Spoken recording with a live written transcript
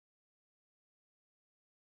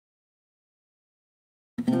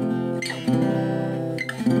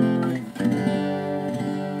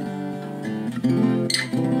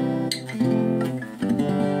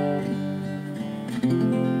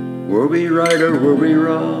Were we right or were we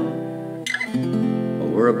wrong? Well,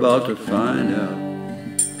 we're about to find out.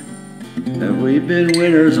 Have we been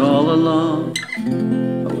winners all along?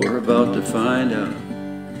 Well, we're about to find out.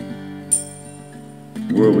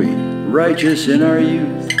 Were we righteous in our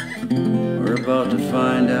youth? We're about to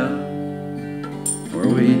find out. Were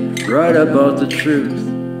we right about the truth?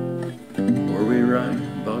 Were we right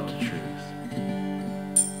about the truth?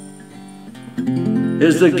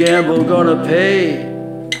 Is the gamble gonna pay?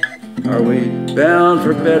 Are we bound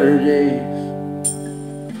for better days?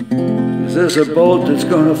 Is this a boat that's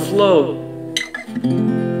gonna float?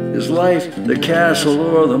 Is life the castle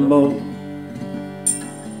or the moat?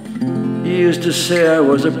 You used to say I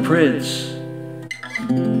was a prince.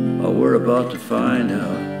 Oh, we're about to find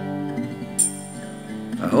out.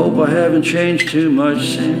 I hope I haven't changed too much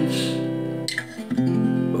since,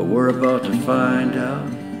 but we're about to find out.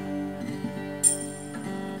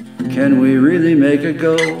 Can we really make a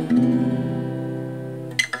go?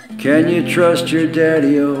 Can you trust your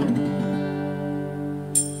daddy-o?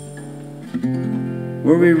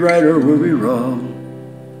 Were we right or were we wrong?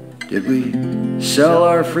 Did we sell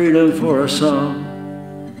our freedom for a song?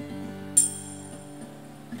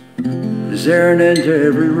 Is there an end to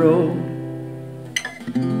every road?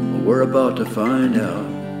 Well, we're about to find out.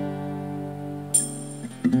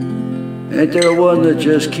 Ain't there one that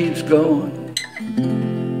just keeps going?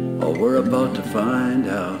 Oh, we're about to find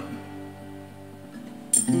out.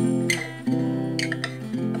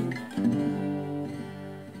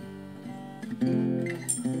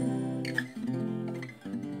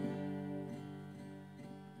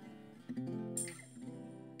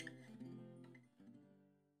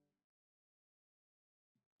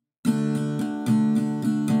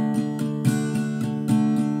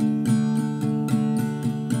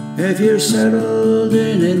 If you're settled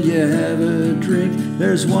in and you have a drink,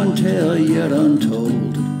 there's one tale yet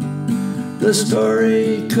untold. The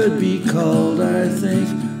story could be called, I think,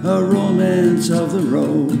 a romance of the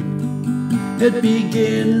road. It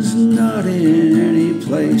begins not in any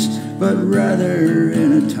place, but rather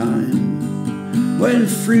in a time when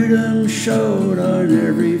freedom showed on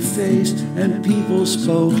every face and people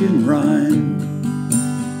spoke in rhyme.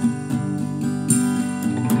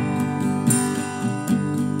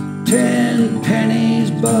 10 pennies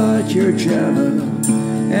bought your Java,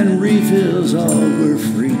 and refills all were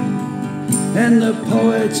free. And the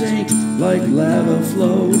poet's ink like lava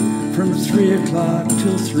flowed from 3 o'clock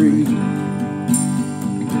till 3.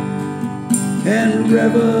 And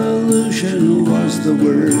revolution was the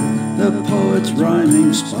word the poet's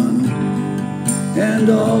rhyming spun. And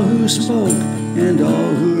all who spoke and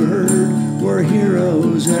all who heard were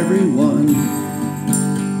heroes, everyone.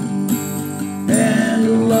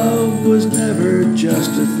 And love was never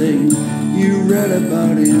just a thing you read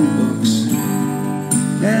about in books.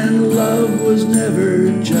 And love was never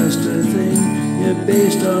just a thing you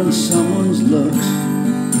based on someone's looks.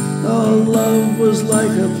 Oh, love was like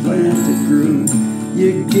a plant that grew,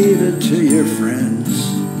 you gave it to your friends.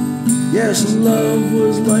 Yes, love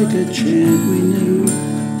was like a chant we knew,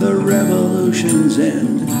 the revolution's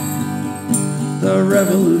end. The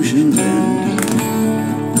revolution's end.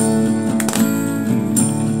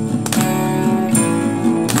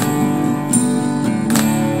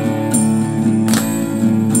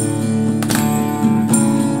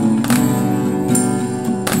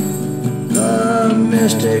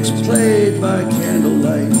 Mystics played by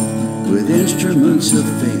candlelight with instruments of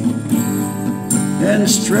fate, and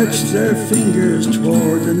stretched their fingers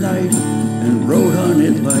toward the night and wrote on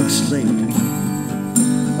it like slate.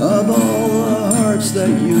 Of all the hearts that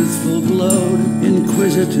youthful glowed,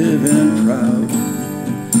 inquisitive and proud,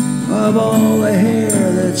 of all the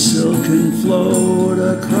hair that silken flowed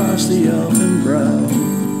across the elfin brow,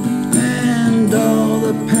 and all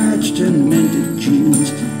the patched and minted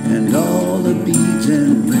jeans, and all the beads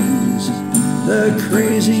and rings, the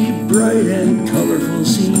crazy, bright and colorful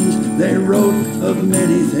scenes they wrote of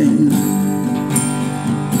many things.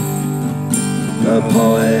 The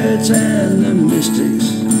poets and the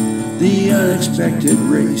mystics, the unexpected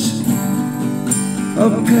race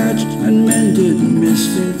of patched and mended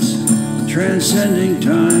misfits, transcending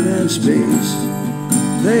time and space.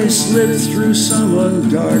 They slipped through some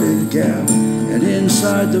unguarded gap and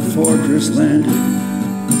inside the fortress landed,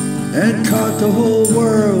 and caught the whole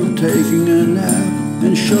world taking a nap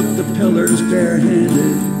and shook the pillars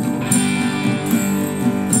barehanded.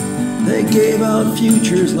 They gave out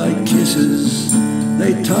futures like kisses,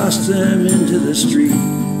 they tossed them into the street.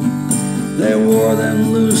 They wore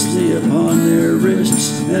them loosely upon their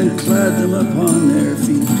wrists and clad them upon their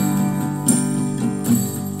feet.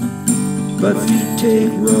 But feet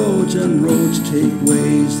take roads and roads take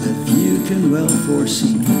ways that few can well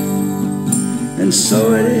foresee. And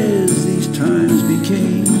so it is these times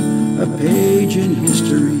became a page in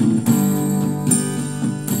history.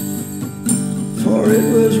 For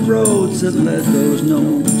it was roads that led those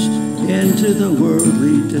gnomes into the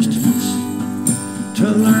worldly distance, to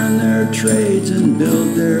learn their trades and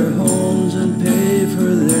build their homes and pay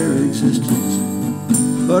for their existence.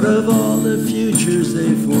 But of all the futures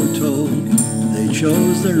they foretold, they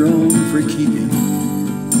chose their own for keeping.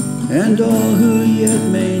 And all who yet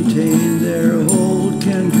maintain their hold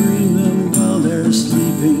can dream them while they're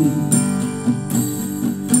sleeping.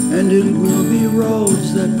 And it will be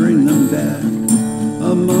roads that bring them back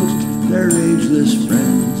amongst their ageless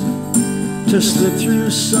friends, to slip through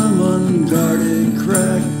some unguarded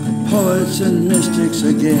crack, poets and mystics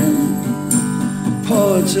again,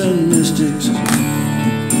 poets and mystics.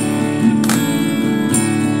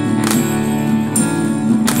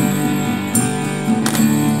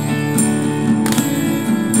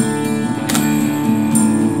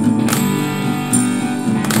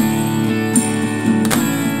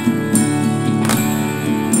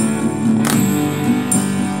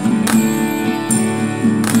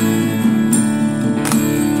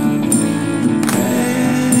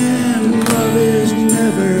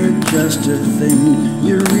 Just a thing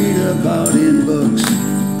you read about in books.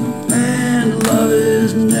 And love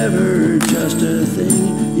is never just a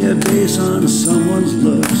thing you base on someone's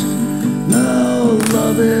looks. No,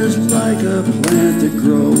 love is like a plant that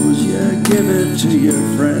grows, you give it to your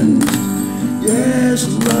friends. Yes,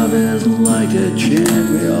 love is like a chant,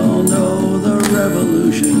 we all know the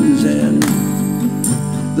revolution's end.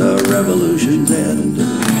 The revolution's end.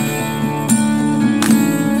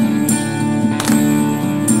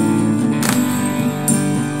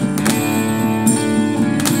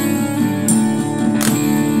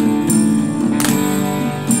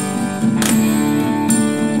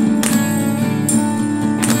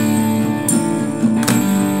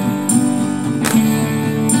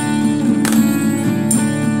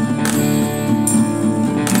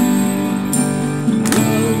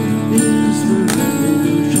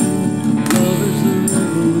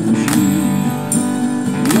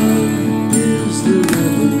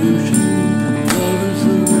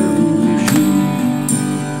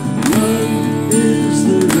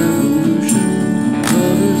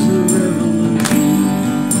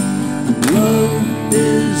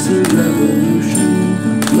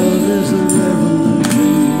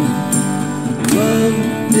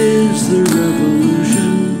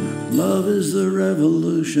 Love is the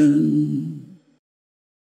revolution.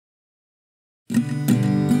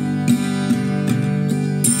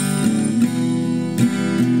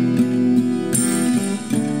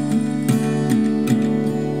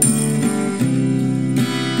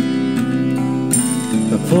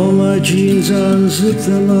 I pull my jeans, unzip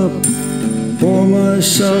them up, pour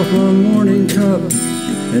myself a morning cup,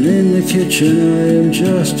 and in the kitchen I am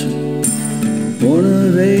just one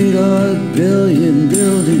of 8 odd billion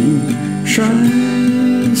building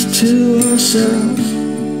shrines to ourselves.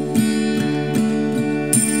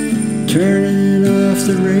 Turning off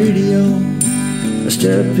the radio, I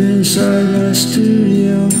step inside my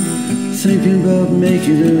studio, thinking about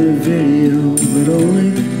making a video, but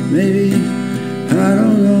only maybe, I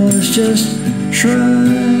don't know, it's just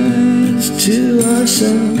shrines to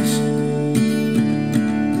ourselves.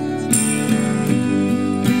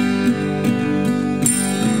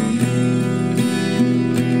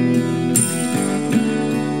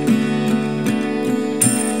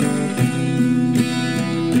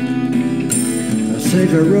 I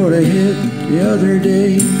think I wrote a hit the other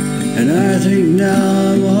day, and I think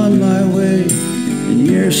now I'm on my way. And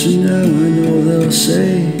years from now I know they'll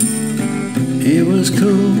say it was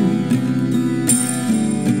cool.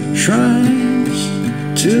 Shrines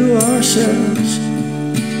to ourselves.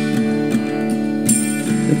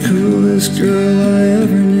 The coolest girl I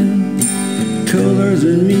ever knew, cooler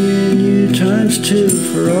than me and you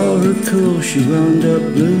 ×2. For all her cool, she wound up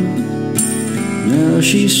blue. Now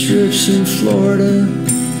she strips in Florida.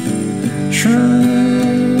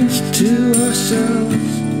 Shrines to ourselves.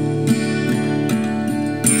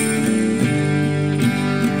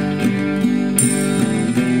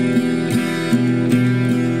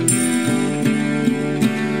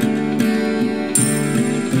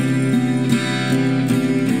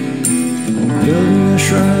 Building a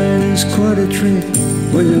shrine is quite a trick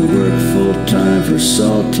when you work full time for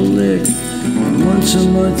salt to lick. Once a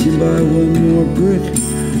month you buy one more brick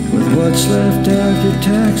with what's left after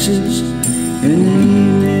taxes. In the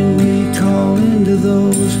evening we call into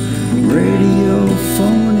those radio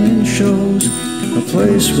phone-in shows, a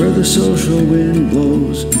place where the social wind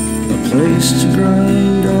blows, a place to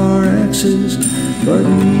grind our axes. But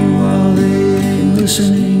meanwhile they ain't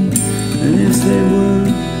listening, and if they were,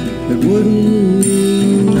 it wouldn't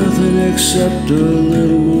mean nothing except a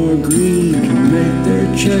little more greed to make their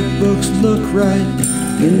checkbooks look right.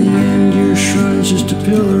 In the end your shrine's just a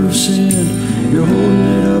pillar of sand. You're holding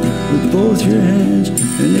it up with both your hands,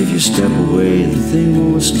 and if you step away the thing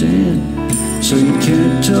won't stand. So you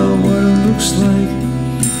can't tell what it looks like.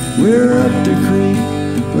 We're up the creek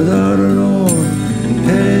without an oar,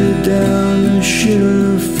 headed down the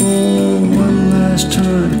shitter for one last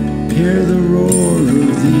time. Hear the roar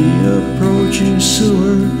of the approaching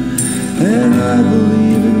sewer. And I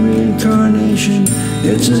believe in reincarnation.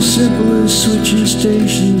 It's as simple as switching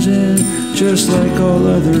stations, and just like all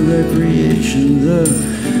other recreation, the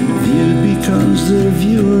view becomes the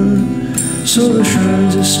viewer. So the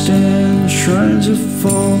shrines that stand, the shrines that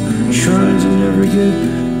fall, shrines that never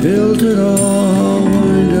get built at all,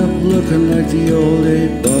 wind up looking like the old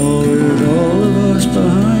 8 ball with all of us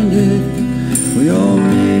behind it. We all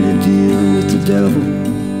made a deal with the devil,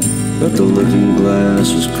 but the looking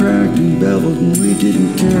glass was cracked and beveled, and we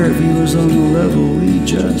didn't care if he was on the level. We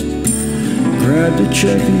just grabbed a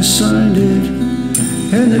check and signed it,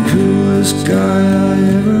 and the coolest guy I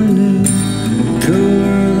ever knew,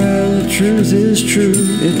 cooler than the truth is true,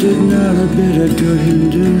 it did not a bit of good him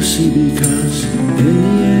do, see, because in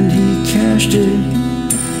the end he cashed it,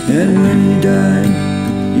 and when he died,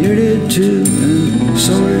 you did too, and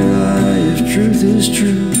so did I, if truth is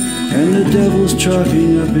true. And the devil's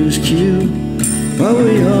chalking up his cue, but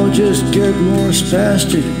we all just get more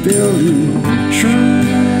spastic, building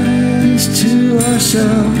shrines to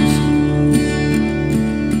ourselves,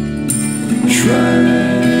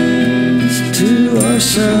 shrines to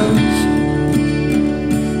ourselves,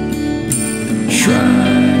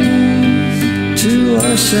 shrines to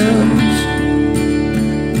ourselves,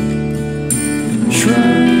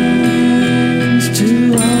 shrines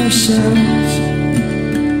to ourselves.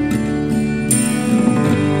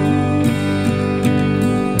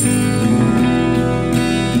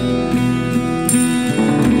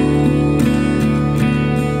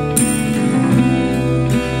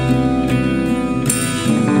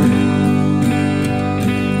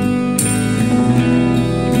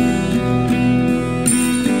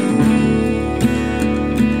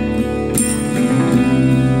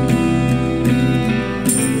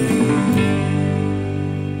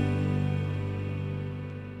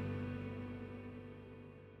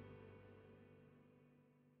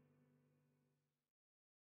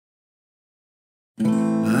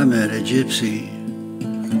 I met a gypsy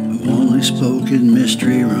who only spoke in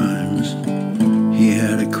mystery rhymes. He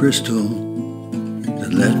had a crystal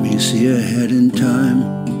that let me see ahead in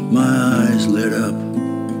time. My eyes lit up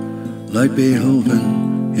like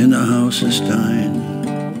Beethoven in the House of Stein.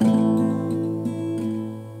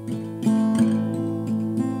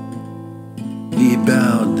 He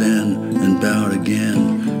bowed then and bowed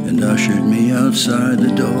again and ushered me outside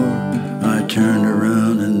the door. I turned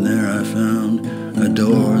around and there I found a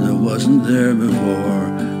door that wasn't there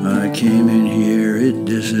before. I came in here, it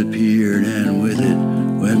disappeared, and with it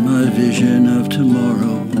went my vision of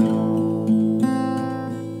tomorrow.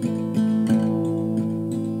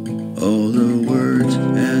 Oh, the words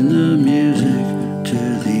and the music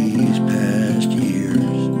to these past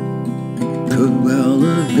years could well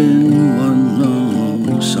have been one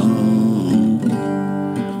long song.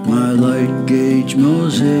 My light gauge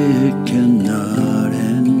mosaic cannot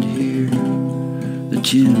end here. The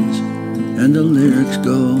tunes and the lyrics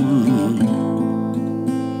go on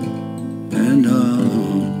and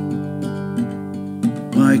on.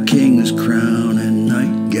 My king's crown and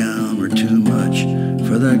nightgown were too much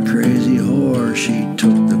for that crazy whore. She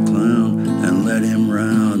took the clown and led him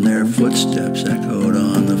round. Their footsteps echoed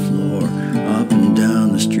on the floor. Up and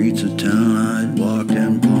down the streets of town I'd walked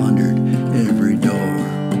and pondered every door.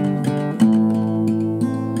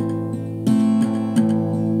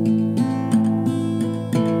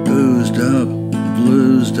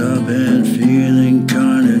 Bluesed up and feeling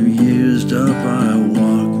kind of used up, I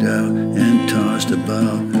walked out and tossed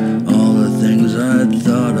about all the things I'd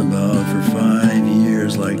thought about for 5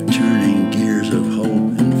 years, like turning gears of hope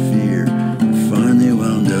and fear, and finally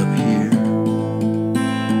wound up here.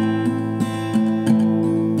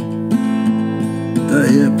 The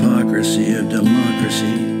hypocrisy of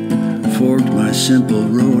democracy forked my simple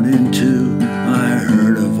road in two. I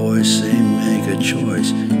heard a voice say, make a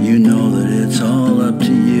choice, you know that it's all up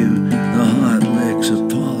to you. The hot licks of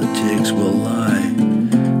politics will lie,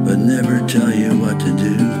 but never tell you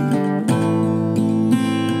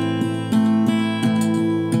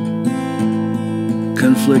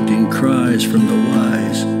conflicting cries from the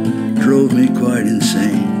wise drove me quite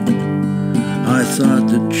insane. I thought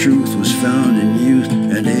the truth was found in youth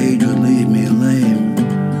and age would leave me lame.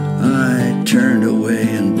 I turned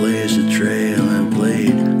away and blazed a trail and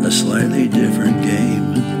played a slightly different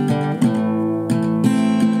game.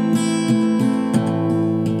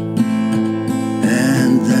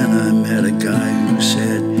 And then I met a guy who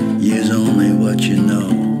said, use only what you know.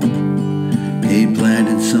 He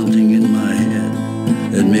planted something in my head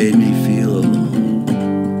that made me feel alone.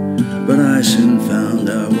 But I soon found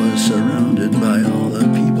I was surrounded by all the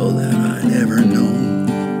people that I'd ever known.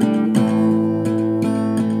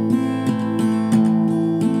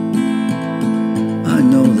 I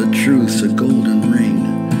know the truth's a golden ring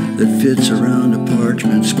that fits around a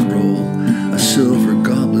parchment scroll, a silver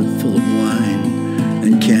goblet full of wine,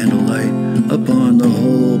 and candlelight upon the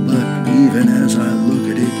whole. But even as I look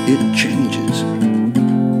at it, it changes,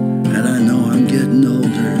 and I know I'm getting older.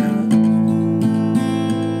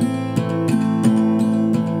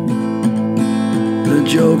 The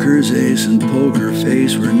joker's ace and poker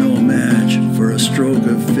face were no match for a stroke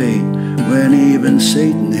of fate. When even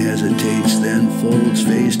Satan hesitates, then folds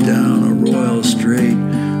face down a royal straight.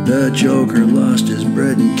 The joker lost his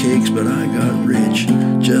bread and cakes, but I got rich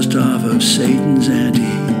just off of Satan's ante.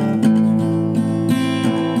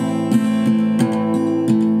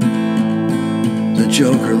 The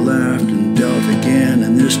joker laughed and dealt again,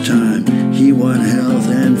 and this time he won health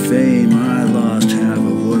and fame. I lost half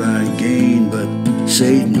of what I gained, but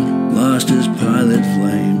Satan lost his pilot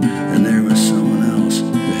flame, and there was someone else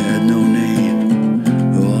who had no name,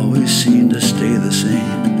 who always seemed to stay the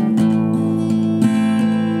same.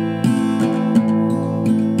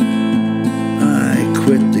 I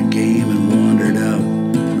quit the game and wandered out.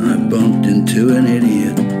 I bumped into an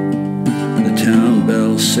idiot. The town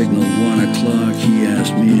bell signaled 1 o'clock. He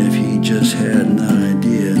asked me if he just had an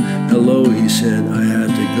idea. Hello, he said, I had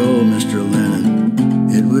to go, Mr. Lennon.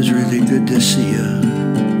 It was really good to see ya.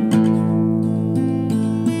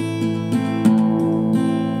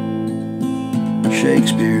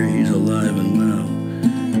 Shakespeare, he's alive and well.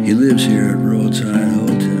 He lives here at Roadside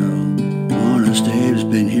Hotel. Honest Abe's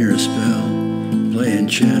been here a spell, playing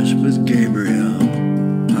chess with Gabriel.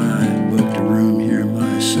 I booked a room here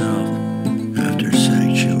myself after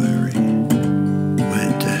Sanctuary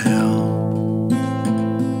went to hell.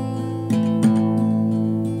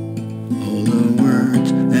 All the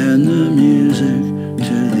words and the music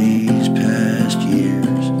to these past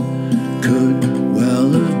years could well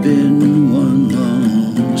have been one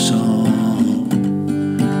long song.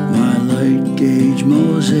 My light gauge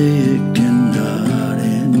mosaic cannot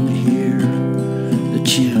end here. The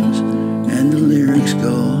tunes and the lyrics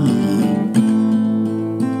go on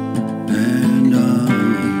and on.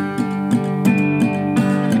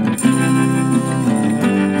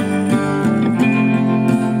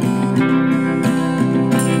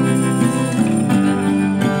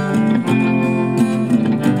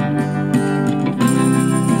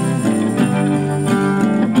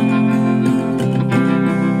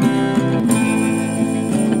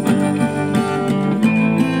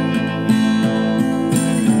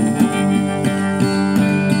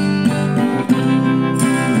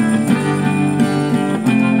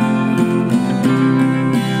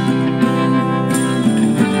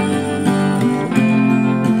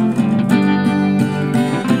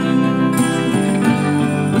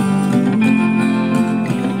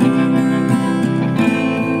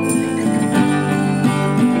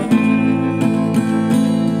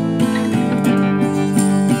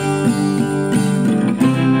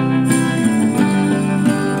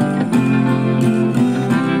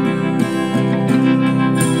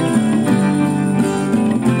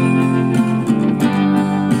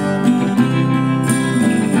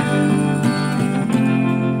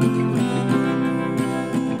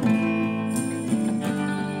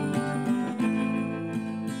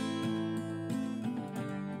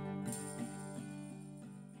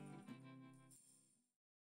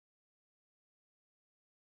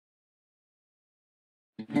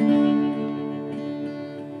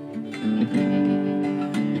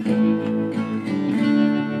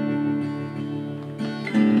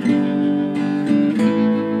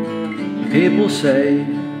 People say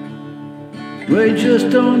we just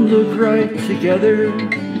don't look right together.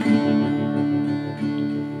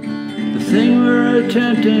 The thing we're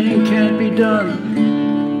attempting can't be done.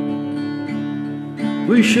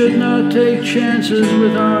 We should not take chances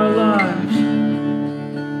with our lives.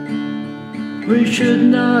 We should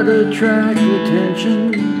not attract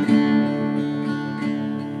attention.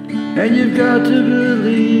 And you've got to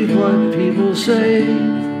believe what people say.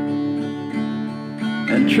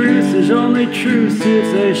 And truth is only truth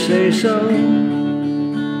if they say so.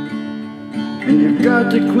 And you've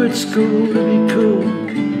got to quit school to be cool.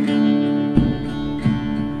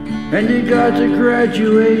 And you got to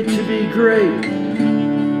graduate to be great.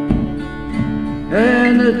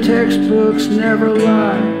 And the textbooks never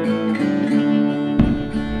lie.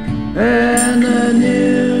 And the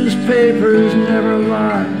newspapers never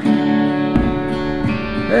lie.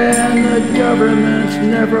 And the governments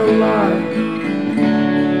never lie.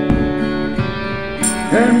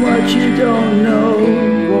 And what you don't know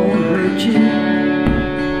won't hurt you.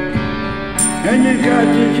 And you got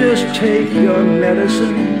to just take your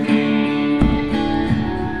medicine.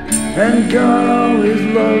 And God always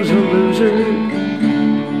loves a loser.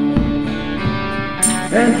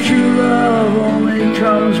 And true love only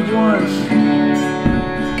comes once.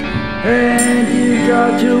 And you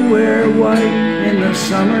got to wear white in the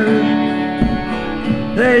summer.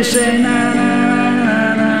 They say na na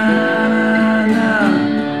na na na na.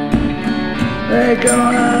 They go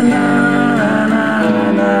na na na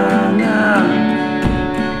na na.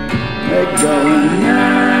 They go na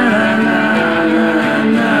na na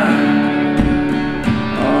na.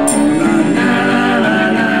 Oh na na na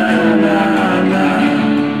na na na.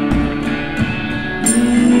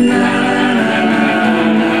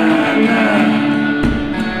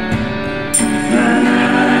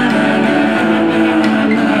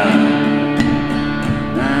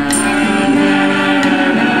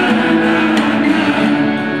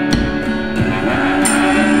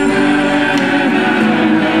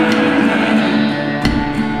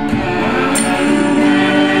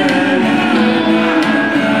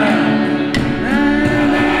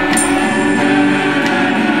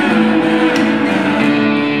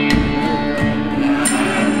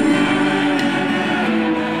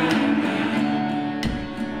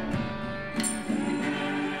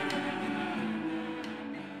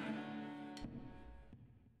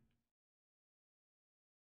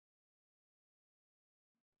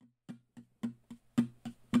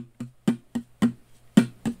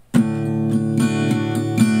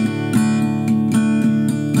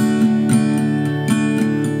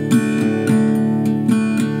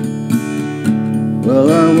 Well,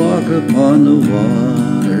 I walk upon the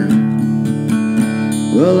water.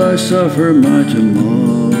 Well, I suffer my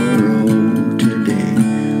tomorrow today.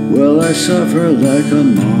 Well, I suffer like a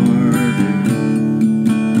martyr.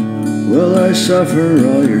 Well, I suffer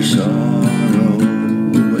all your sorrow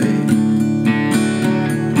away.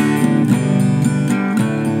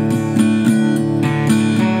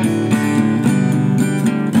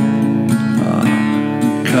 Ah,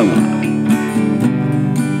 come on.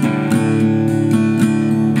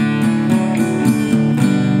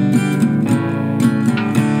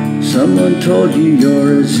 Someone told you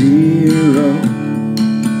you're a zero,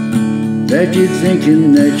 that you're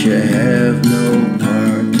thinking that you have no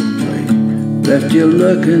part to play, left you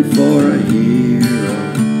looking for a hero,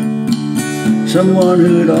 someone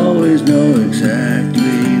who'd always know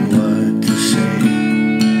exactly what to say.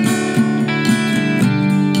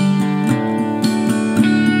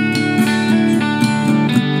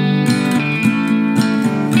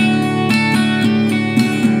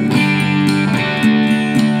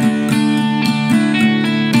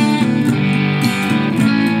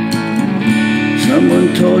 Someone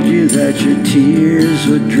told you that your tears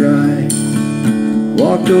would dry,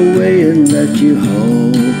 walked away and left you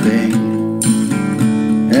hoping.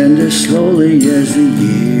 And as slowly as the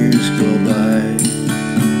years go by,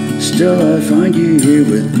 still I find you here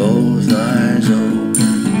with both eyes open.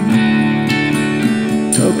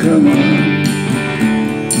 So come on,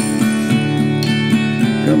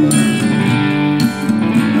 come on,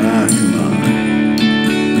 ah, come on,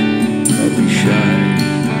 don't be shy.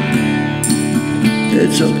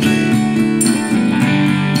 It's okay.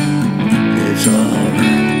 It's all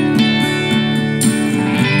right.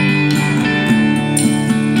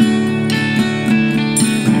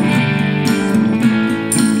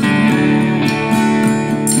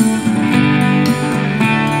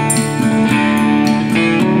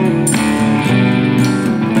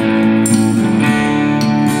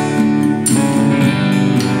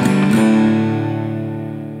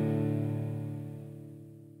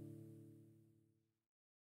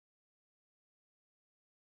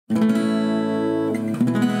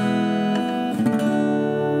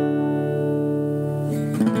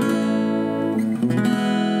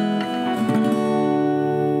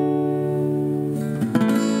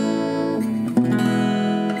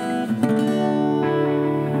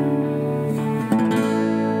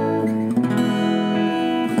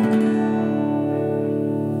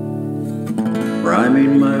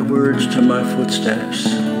 Rhyming my words to my footsteps,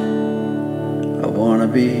 I wanna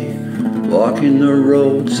be walking the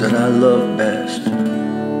roads that I love best,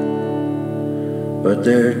 but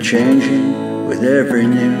they're changing with every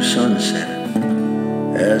new sunset.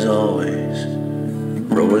 As always,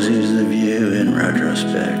 rosy's the view in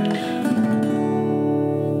retrospect.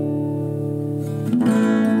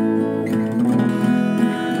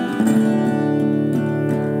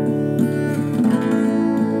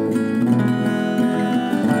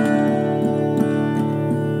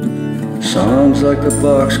 Songs like the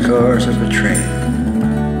boxcars of a train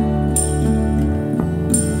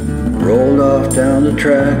rolled off down the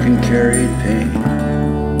track and carried pain.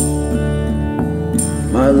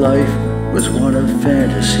 My life was one of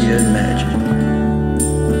fantasy and magic.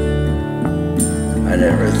 I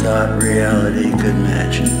never thought reality could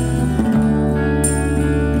match it.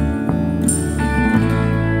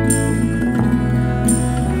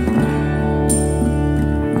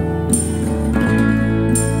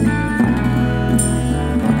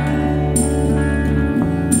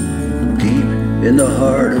 In the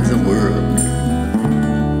heart of the world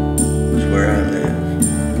is where I live,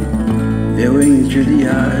 viewing through the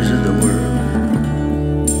eyes of the world,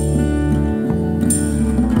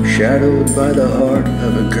 shadowed by the heart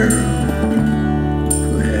of a girl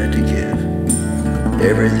who had to give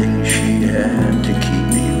everything she had to keep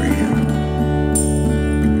me real.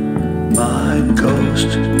 My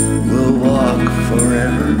ghost will walk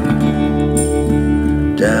forever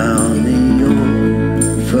down the old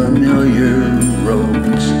familiar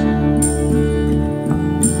roads.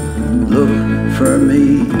 Look for me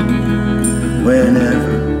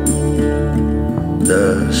whenever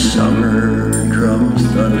the summer drum's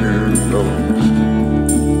thunder rolls,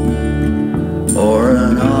 or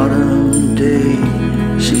an autumn day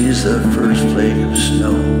sees the first flake of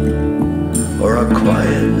snow, or a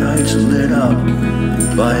quiet night's lit up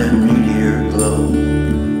by a meteor glow,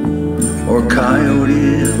 or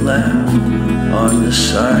coyotes laugh on the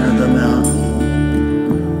side of the mountain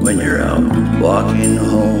when you're out walking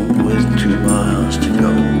home with 2 miles to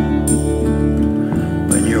go,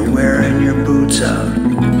 when you're wearing your boots out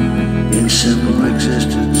in simple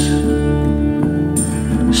existence,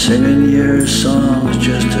 singing your songs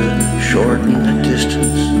just to shorten the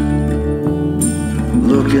distance.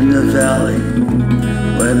 Look in the valley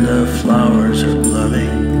when the flowers are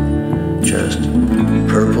blooming, just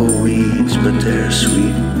purple weeds, but they're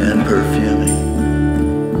sweet and perfuming.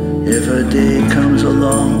 If a day comes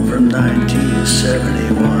along from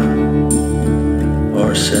 1971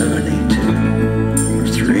 or 72 or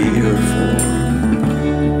 3 or 4,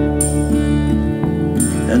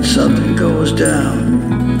 and something goes down,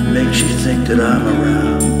 makes you think that I'm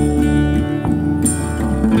around,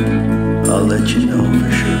 I'll let you know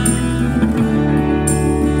for sure.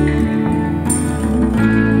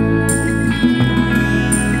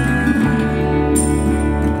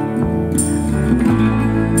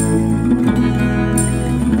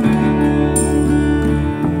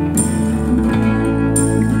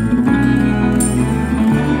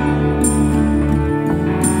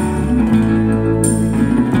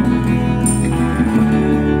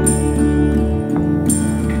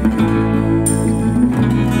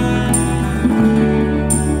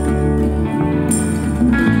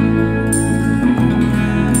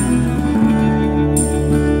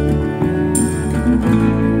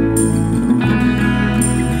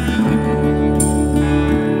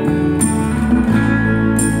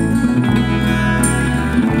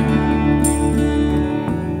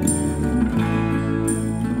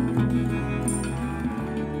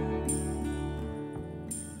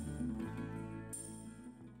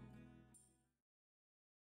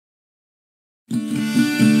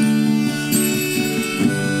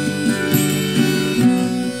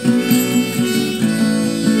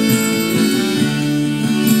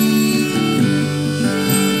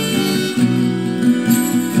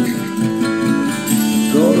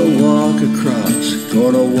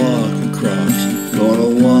 Gonna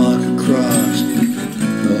walk across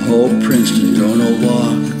the whole Princeton. Gonna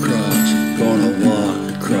walk across the whole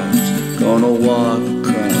Princeton. Gonna walk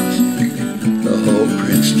across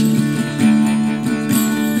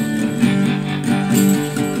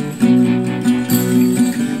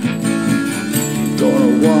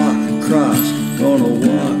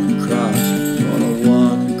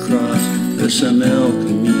the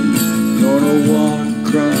Milky. Gonna walk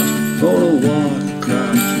across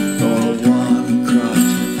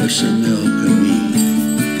the Milky.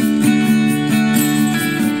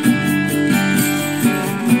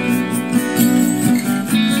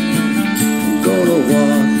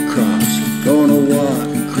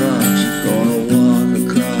 Gonna walk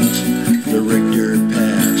across the Richter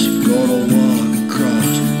Pass. Gonna walk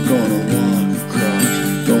across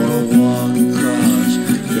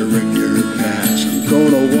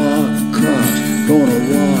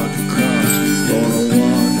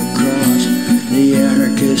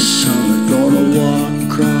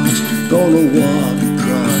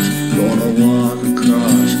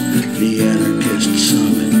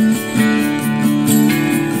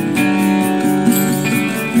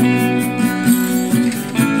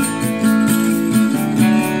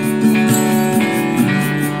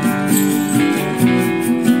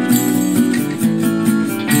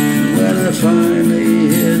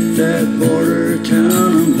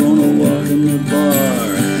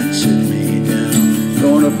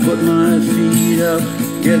put my feet up,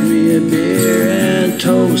 get me a beer and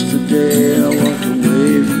toast the day I walked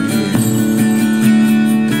away from